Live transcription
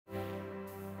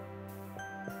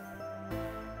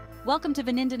Welcome to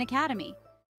Vanindin Academy.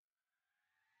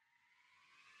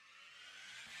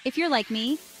 If you're like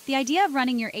me, the idea of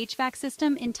running your HVAC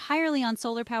system entirely on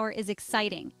solar power is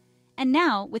exciting. And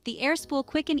now, with the Airspool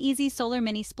Quick and Easy Solar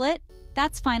Mini Split,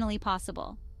 that's finally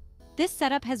possible. This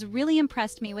setup has really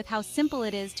impressed me with how simple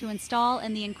it is to install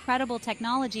and the incredible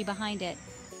technology behind it.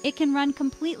 It can run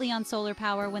completely on solar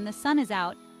power when the sun is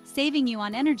out, saving you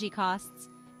on energy costs,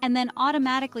 and then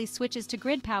automatically switches to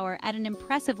grid power at an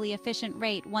impressively efficient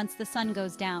rate once the sun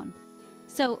goes down.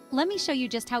 So, let me show you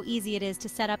just how easy it is to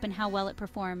set up and how well it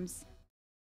performs.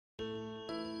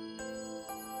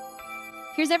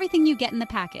 Here's everything you get in the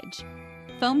package: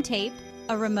 foam tape,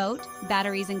 a remote,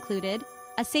 batteries included,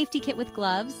 a safety kit with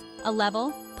gloves, a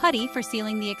level, putty for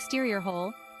sealing the exterior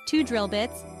hole, 2 drill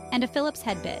bits, and a Phillips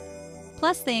head bit.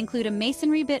 Plus, they include a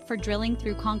masonry bit for drilling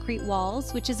through concrete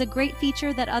walls, which is a great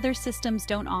feature that other systems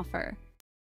don't offer.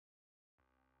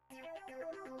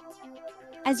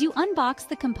 As you unbox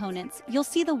the components, you'll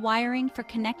see the wiring for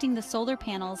connecting the solar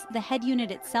panels, the head unit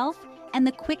itself, and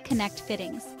the quick connect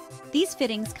fittings. These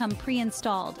fittings come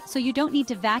pre-installed, so you don't need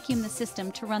to vacuum the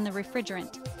system to run the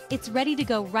refrigerant. It's ready to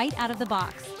go right out of the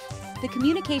box. The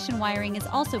communication wiring is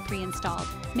also pre-installed,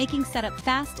 making setup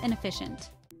fast and efficient.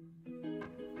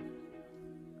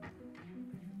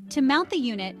 To mount the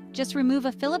unit, just remove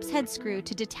a Phillips head screw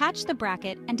to detach the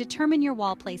bracket and determine your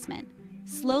wall placement.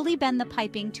 Slowly bend the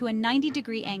piping to a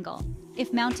 90-degree angle.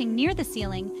 If mounting near the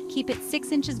ceiling, keep it 6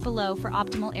 inches below for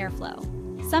optimal airflow.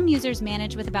 Some users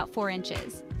manage with about 4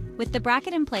 inches. With the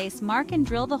bracket in place, mark and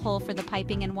drill the hole for the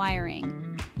piping and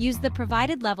wiring. Use the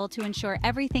provided level to ensure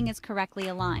everything is correctly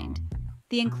aligned.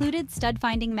 The included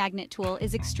stud-finding magnet tool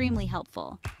is extremely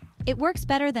helpful. It works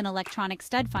better than electronic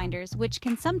stud finders, which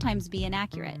can sometimes be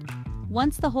inaccurate.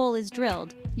 Once the hole is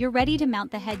drilled, you're ready to mount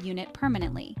the head unit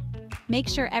permanently. Make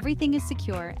sure everything is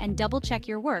secure and double-check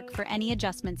your work for any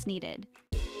adjustments needed.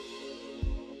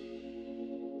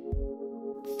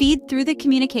 Feed through the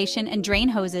communication and drain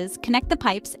hoses, connect the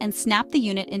pipes, and snap the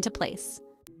unit into place.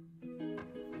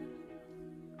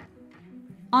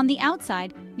 On the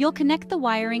outside, you'll connect the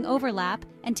wiring overlap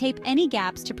and tape any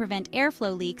gaps to prevent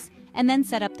airflow leaks, and then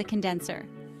set up the condenser.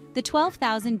 The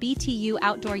 12,000 BTU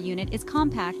outdoor unit is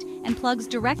compact and plugs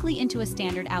directly into a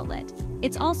standard outlet.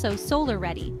 It's also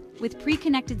solar-ready, with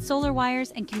pre-connected solar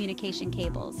wires and communication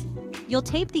cables. You'll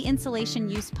tape the insulation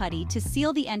use putty to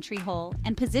seal the entry hole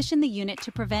and position the unit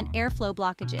to prevent airflow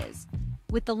blockages.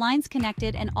 With the lines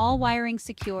connected and all wiring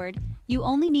secured, you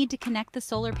only need to connect the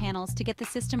solar panels to get the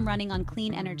system running on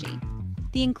clean energy.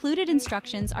 The included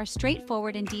instructions are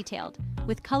straightforward and detailed,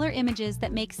 with color images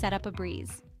that make setup a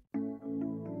breeze.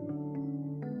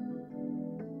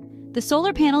 The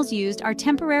solar panels used are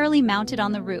temporarily mounted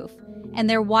on the roof, and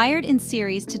they're wired in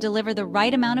series to deliver the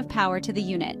right amount of power to the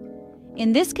unit.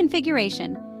 In this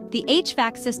configuration, the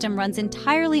HVAC system runs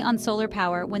entirely on solar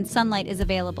power when sunlight is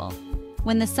available.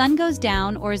 When the sun goes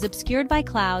down or is obscured by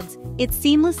clouds, it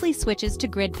seamlessly switches to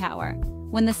grid power.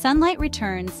 When the sunlight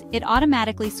returns, it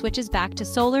automatically switches back to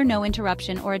solar, no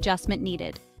interruption or adjustment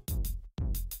needed.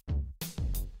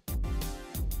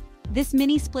 This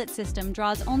mini split system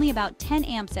draws only about 10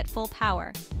 amps at full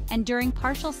power, and during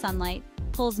partial sunlight,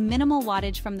 pulls minimal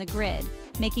wattage from the grid,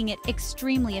 making it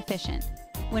extremely efficient.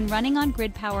 When running on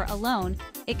grid power alone,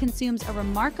 it consumes a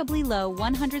remarkably low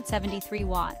 173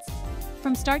 watts.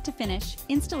 From start to finish,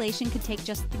 installation could take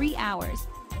just 3 hours,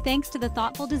 thanks to the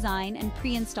thoughtful design and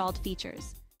pre-installed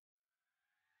features.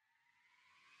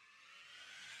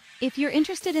 If you're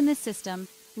interested in this system,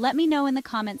 let me know in the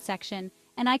comments section,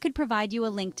 and I could provide you a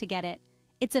link to get it.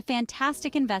 It's a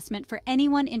fantastic investment for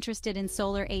anyone interested in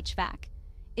solar HVAC.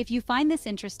 If you find this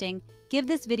interesting, give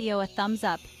this video a thumbs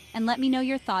up and let me know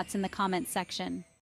your thoughts in the comments section.